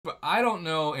I don't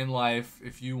know in life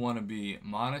if you want to be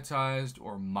monetized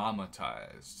or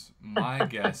mamatized. My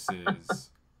guess is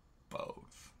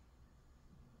both.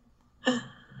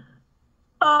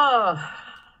 Oh,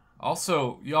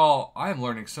 Also, y'all, I am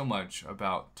learning so much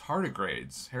about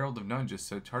tardigrades. Harold of Nunn just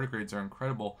said tardigrades are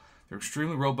incredible. They're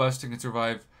extremely robust and can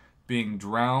survive being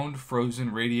drowned,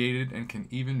 frozen, radiated, and can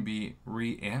even be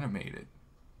reanimated.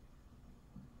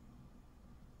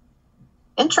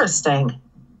 interesting.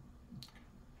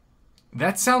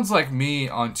 That sounds like me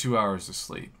on 2 hours of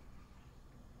sleep.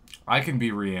 I can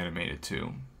be reanimated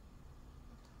too.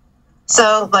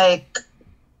 So, like,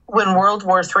 when World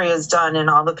War III is done and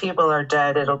all the people are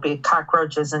dead, it'll be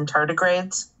cockroaches and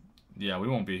tardigrades. Yeah, we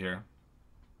won't be here.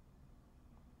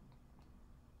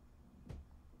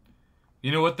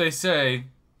 You know what they say?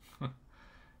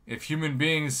 If human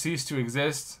beings cease to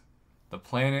exist, the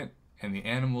planet and the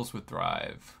animals would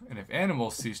thrive. And if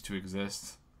animals cease to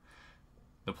exist,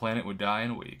 the planet would die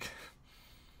in a week.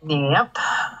 Yep.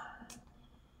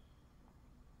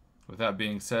 With that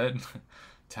being said,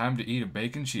 time to eat a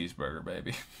bacon cheeseburger,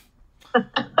 baby.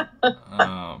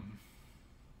 um,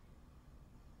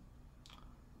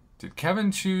 did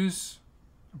Kevin choose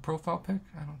a profile pic?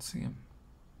 I don't see him.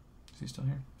 Is he still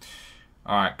here?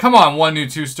 All right, come on, one new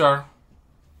 2-star.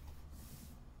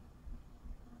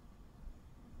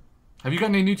 Have you got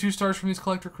any new 2-stars from these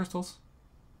collector crystals?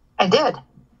 I did.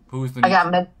 Who is the? I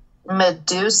got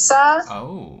Medusa.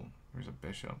 Oh, there's a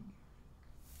bishop.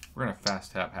 We're gonna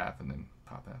fast tap half and then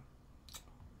pop half.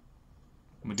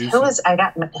 Medusa. Who was I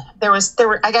got?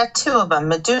 I got two of them,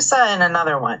 Medusa and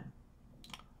another one.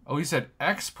 Oh, he said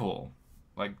X pull,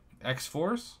 like X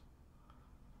Force.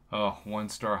 Oh,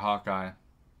 1-star Hawkeye.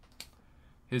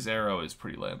 His arrow is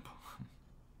pretty limp.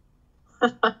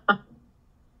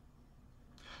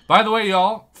 By the way,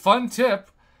 y'all, fun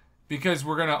tip, because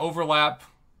we're gonna overlap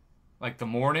like the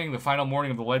final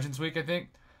morning of the Legends Week, I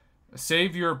think.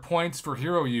 Save your points for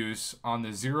hero use on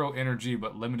the 0 energy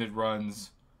but limited runs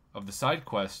of the side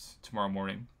quest tomorrow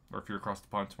morning, or if you're across the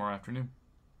pond tomorrow afternoon.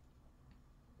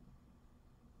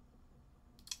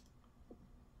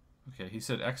 Okay, he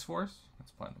said X-Force.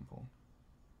 That's Platinum Pool.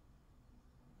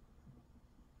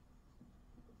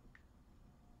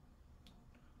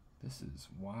 This is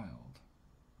wild.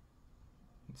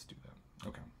 Let's do that.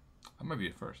 Okay. I might be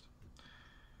at first.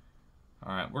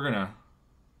 Alright, we're gonna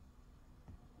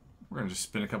just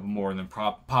spin a couple more and then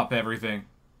pop everything.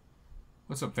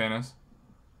 What's up, Thanos?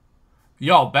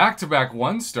 Y'all, back-to-back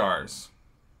 1-stars.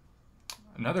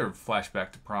 Another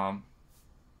flashback to prom.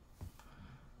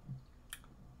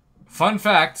 Fun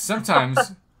fact,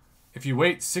 sometimes if you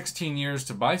wait 16 years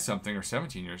to buy something, or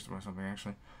 17 years to buy something,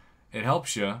 actually, it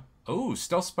helps you. Oh,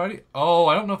 Stealth Spidey. Oh,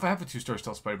 I don't know if I have a 2-star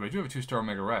Stealth Spidey, but I do have a 2-star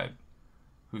Omega Red,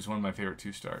 who's one of my favorite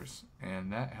 2-stars.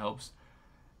 And that helps.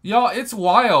 Y'all, it's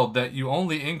wild that you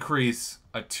only increase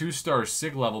a 2-star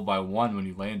SIG level by 1 when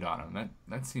you land on him.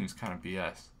 That seems kind of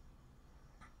BS.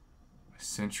 A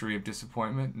Century of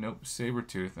Disappointment? Nope.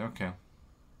 Sabretooth. Okay.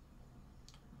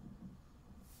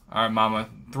 Alright, Mama.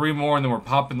 3 more and then we're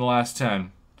popping the last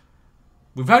 10.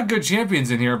 We've had good champions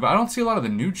in here, but I don't see a lot of the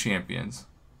new champions.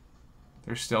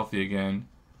 They're stealthy again.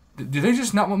 Do they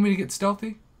just not want me to get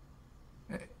stealthy?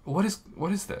 What is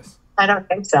this? I don't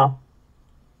think so.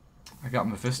 I got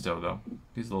Mephisto, though.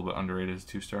 He's a little bit underrated as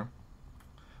 2-star.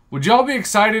 Would y'all be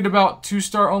excited about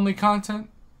 2-star only content?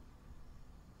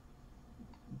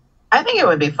 I think it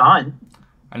would be fun.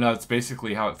 I know it's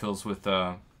basically how it feels with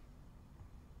the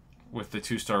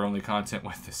 2-star only content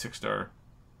with the 6-star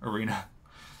arena.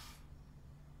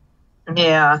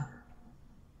 Yeah.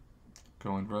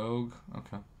 Going rogue.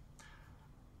 Okay.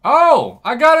 Oh!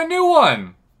 I got a new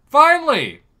one!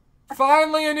 Finally!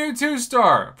 Finally a new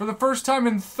 2-star! For the first time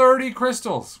in 30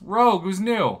 crystals. Rogue was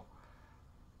new.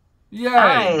 Yay!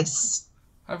 Nice.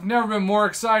 I've never been more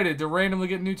excited to randomly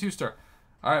get a new 2-star.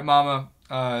 Alright, Mama.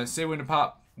 Say when to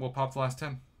pop. We'll pop the last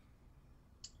 10.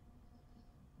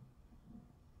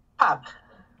 Pop.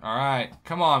 Alright.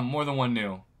 Come on. More than one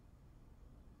new.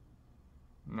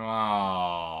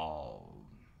 No.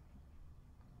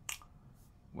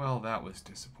 Well, that was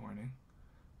disappointing.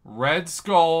 Red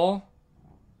Skull.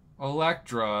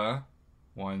 Elektra.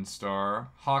 1-star.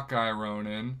 Hawkeye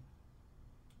Ronin.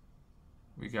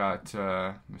 We got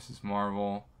Mrs.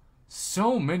 Marvel.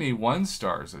 So many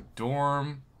 1-stars. A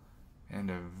Dorm and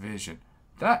a Vision.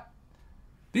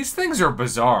 These things are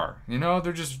bizarre. You know,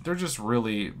 they're just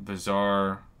really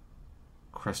bizarre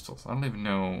crystals. I don't even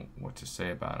know what to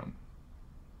say about them.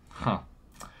 Huh.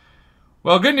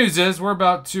 Well, good news is we're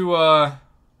about to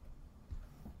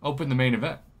open the main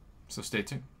event. So stay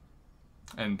tuned.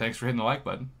 And thanks for hitting the like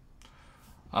button.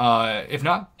 If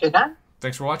not, Good night.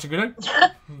 Thanks for watching. Good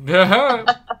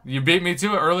night. You beat me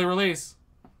to it. Early release.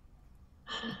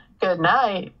 Good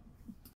night.